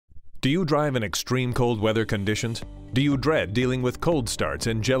Do you drive in extreme cold weather conditions? Do you dread dealing with cold starts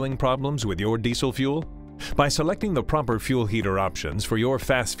and gelling problems with your diesel fuel? By selecting the proper fuel heater options for your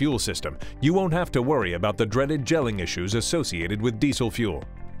FASS Fuel System, you won't have to worry about the dreaded gelling issues associated with diesel fuel.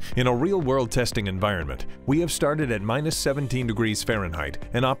 In a real-world testing environment, we have started at -17 degrees Fahrenheit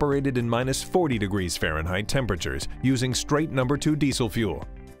and operated in -40 degrees Fahrenheit temperatures using straight number 2 diesel fuel.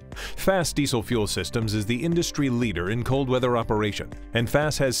 FASS Diesel Fuel Systems is the industry leader in cold weather operation, and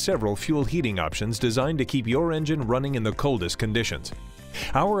FASS has several fuel heating options designed to keep your engine running in the coldest conditions.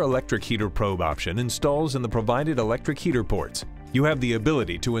 Our electric heater probe option installs in the provided electric heater ports. You have the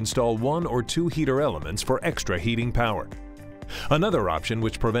ability to install 1 or 2 heater elements for extra heating power. Another option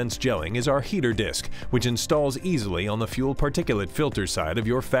which prevents gelling is our heater disc, which installs easily on the fuel particulate filter side of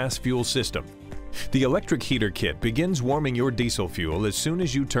your FASS Fuel System. The electric heater kit begins warming your diesel fuel as soon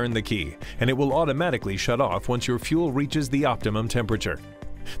as you turn the key, and it will automatically shut off once your fuel reaches the optimum temperature.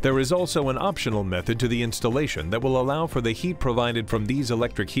 There is also an optional method to the installation that will allow for the heat provided from these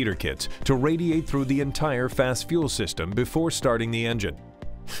electric heater kits to radiate through the entire FASS Fuel System before starting the engine.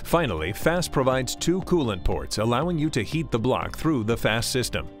 Finally, FASS provides 2 coolant ports, allowing you to heat the block through the FASS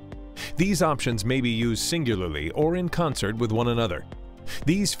system. These options may be used singularly or in concert with one another.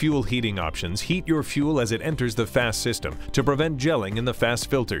 These fuel heating options heat your fuel as it enters the FASS system to prevent gelling in the FASS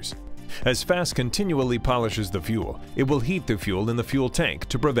filters. As FASS continually polishes the fuel, it will heat the fuel in the fuel tank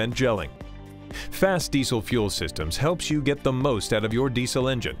to prevent gelling. FASS Diesel Fuel Systems helps you get the most out of your diesel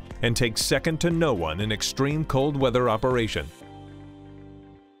engine and takes second to no one in extreme cold weather operation.